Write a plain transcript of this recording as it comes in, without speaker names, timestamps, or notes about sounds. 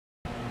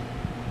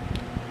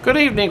Good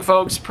evening,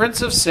 folks.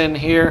 Prince of Sin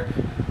here.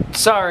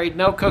 Sorry,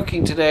 no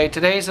cooking today.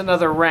 Today's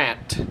another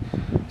rant.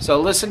 So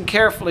listen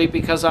carefully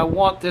because I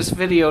want this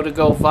video to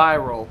go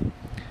viral.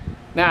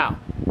 Now,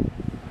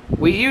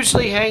 we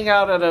usually hang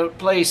out at a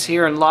place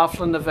here in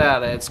Laughlin,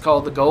 Nevada. It's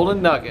called the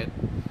Golden Nugget.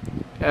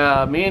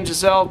 Me and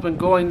Giselle have been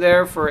going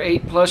there for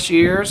 8+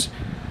 years.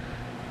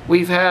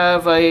 We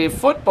have a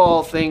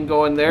football thing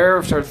going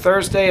there for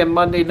Thursday and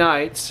Monday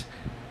nights,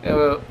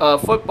 a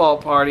football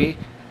party.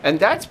 And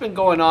that's been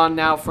going on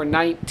now for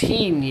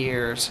 19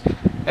 years.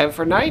 And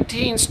for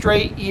 19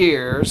 straight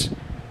years,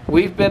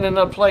 we've been in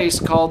a place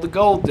called the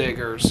Gold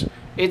Diggers.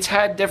 It's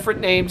had different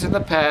names in the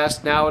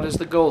past. Now it is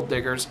the Gold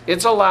Diggers.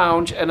 It's a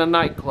lounge and a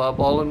nightclub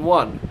all in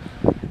one.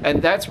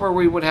 And that's where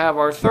we would have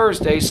our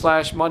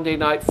Thursday/Monday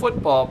night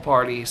football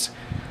parties.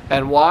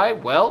 And why?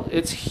 Well,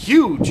 it's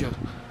huge.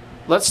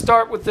 Let's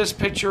start with this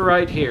picture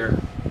right here.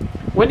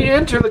 When you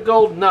enter the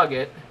Gold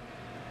Nugget,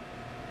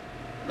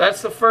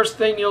 that's the first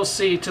thing you'll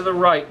see to the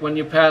right when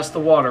you pass the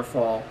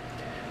waterfall.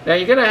 Now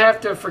you're going to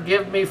have to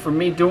forgive me for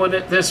me doing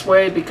it this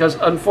way because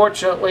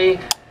unfortunately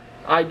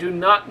I do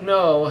not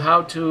know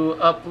how to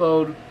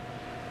upload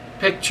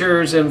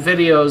pictures and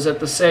videos at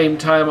the same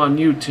time on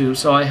YouTube,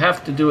 so I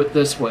have to do it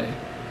this way.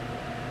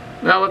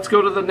 Now let's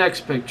go to the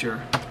next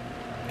picture.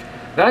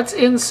 That's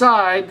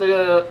inside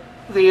the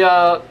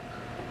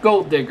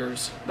Gold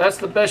Diggers. That's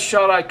the best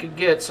shot I could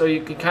get so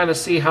you can kind of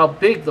see how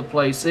big the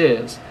place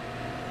is.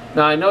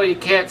 Now I know you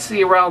can't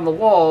see around the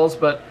walls,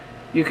 but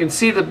you can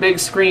see the big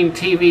screen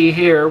TV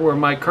here where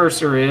my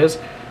cursor is.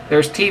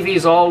 There's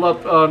TVs all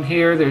up on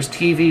here. There's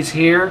TVs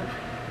here.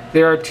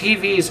 There are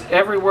TVs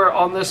everywhere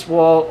on this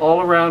wall,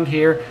 all around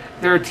here.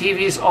 There are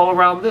TVs all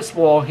around this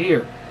wall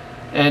here.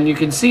 And you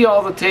can see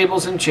all the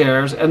tables and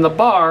chairs, and the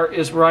bar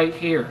is right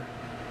here.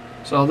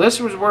 So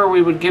this was where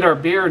we would get our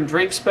beer and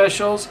drink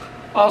specials.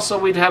 Also,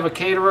 we'd have a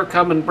caterer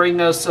come and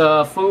bring us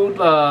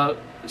food,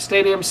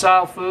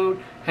 stadium-style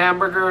food.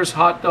 Hamburgers,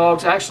 hot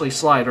dogs, actually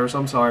sliders,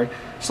 I'm sorry.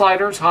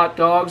 Sliders, hot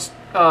dogs,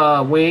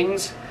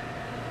 wings.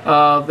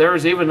 There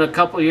was even a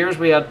couple of years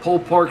we had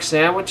pulled pork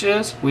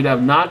sandwiches. We'd have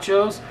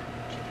nachos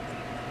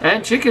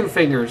and chicken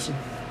fingers.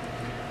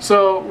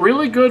 So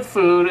really good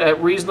food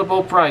at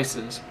reasonable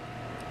prices.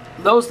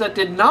 Those that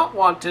did not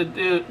want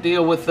to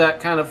deal with that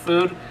kind of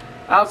food,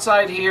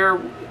 outside here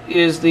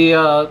is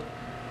the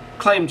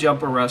Claim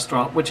Jumper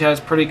restaurant, which has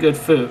pretty good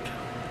food.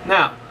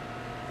 Now,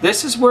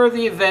 this is where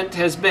the event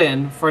has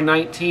been for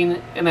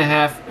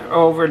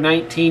over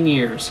 19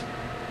 years.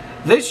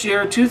 This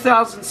year,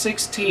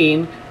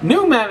 2016,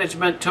 new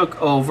management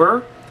took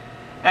over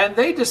and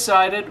they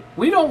decided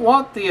we don't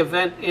want the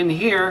event in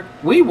here,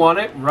 we want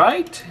it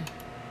right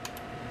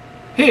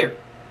here.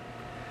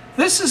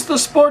 This is the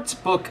sports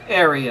book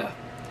area.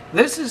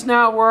 This is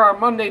now where our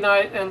Monday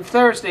night and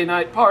Thursday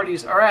night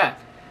parties are at.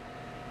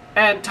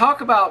 And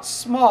talk about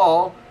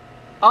small,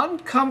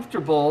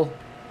 uncomfortable,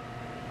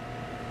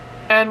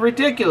 and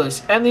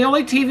ridiculous. And the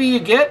only TV you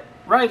get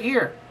right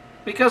here,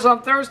 because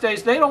on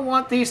Thursdays they don't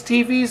want these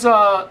TVs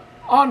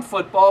on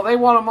football, they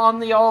want them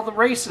on all the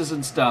races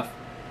and stuff.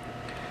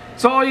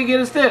 So all you get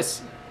is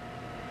this.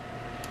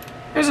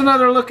 Here's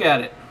another look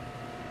at it.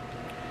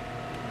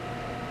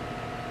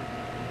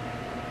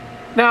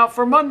 Now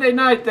for Monday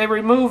night they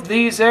removed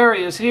these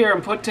areas here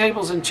and put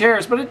tables and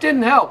chairs, but it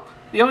didn't help.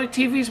 The only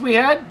TVs we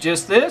had,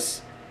 just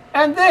this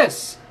and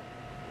this.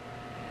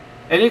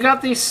 And you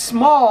got these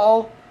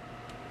small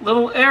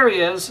little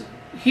areas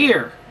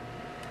here.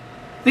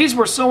 These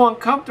were so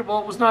uncomfortable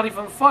it was not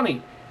even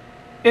funny.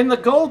 In the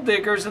Gold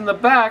Diggers in the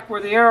back where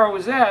the arrow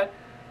was at,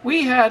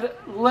 we had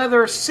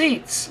leather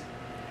seats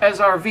as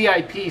our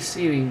VIP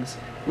seatings.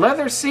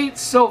 Leather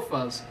seats,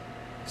 sofas.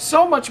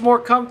 So much more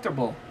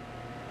comfortable.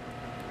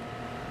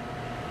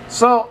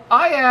 So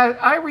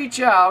I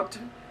reach out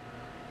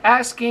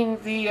asking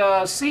the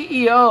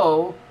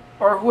CEO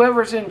or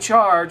whoever's in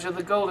charge of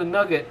the Golden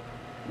Nugget,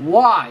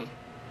 why?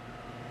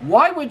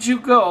 Why would you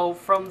go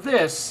from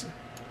this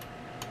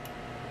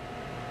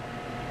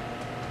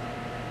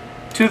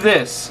to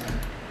this?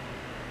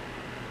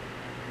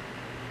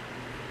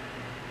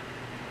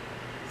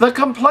 The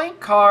complaint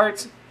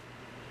cards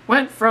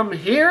went from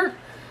here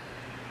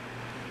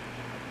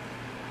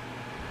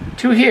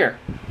to here,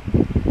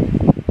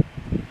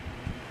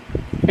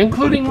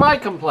 including my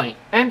complaint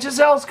and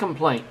Giselle's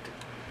complaint.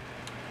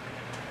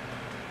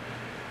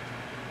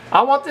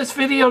 I want this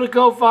video to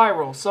go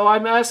viral, so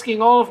I'm asking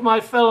all of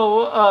my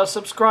fellow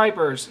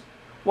subscribers,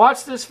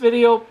 watch this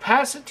video,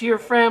 pass it to your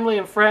family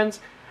and friends,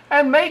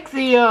 and make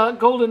the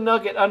Golden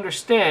Nugget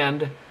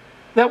understand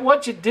that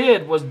what you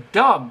did was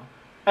dumb,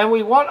 and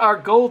we want our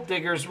Gold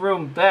Diggers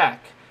room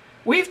back.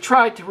 We've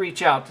tried to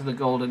reach out to the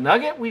Golden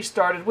Nugget. We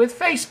started with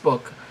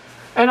Facebook,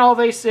 and all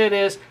they said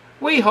is,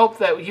 we hope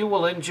that you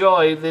will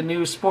enjoy the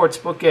new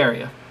sportsbook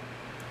area.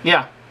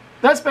 Yeah,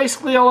 that's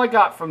basically all I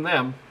got from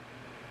them.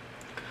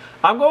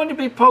 I'm going to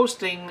be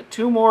posting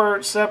 2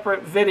 more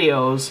separate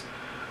videos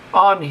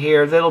on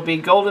here. That'll be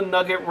Golden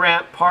Nugget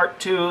Rant Part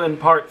 2 and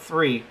Part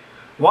 3.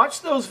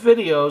 Watch those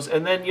videos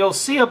and then you'll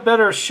see a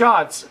better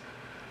shots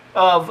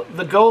of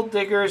the gold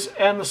diggers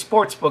and the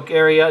sportsbook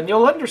area, and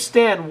you'll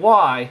understand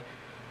why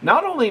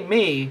not only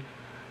me,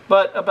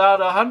 but about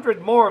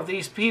 100 more of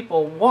these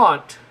people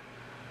want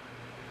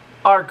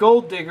our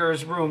gold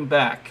diggers room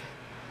back.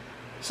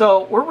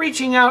 So we're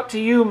reaching out to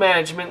you,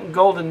 management and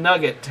Golden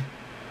Nugget.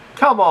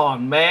 Come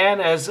on,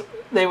 man, as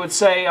they would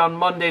say on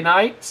Monday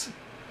nights.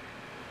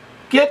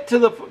 Get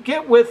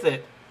with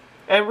it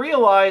and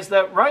realize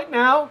that right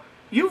now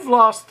you've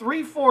lost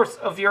 3/4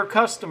 of your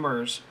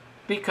customers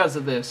because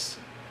of this.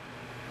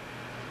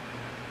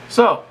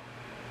 So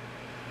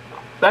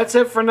that's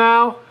it for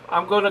now.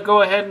 I'm going to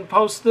go ahead and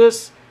post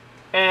this,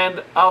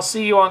 and I'll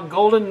see you on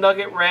Golden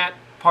Nugget Rant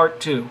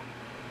Part 2.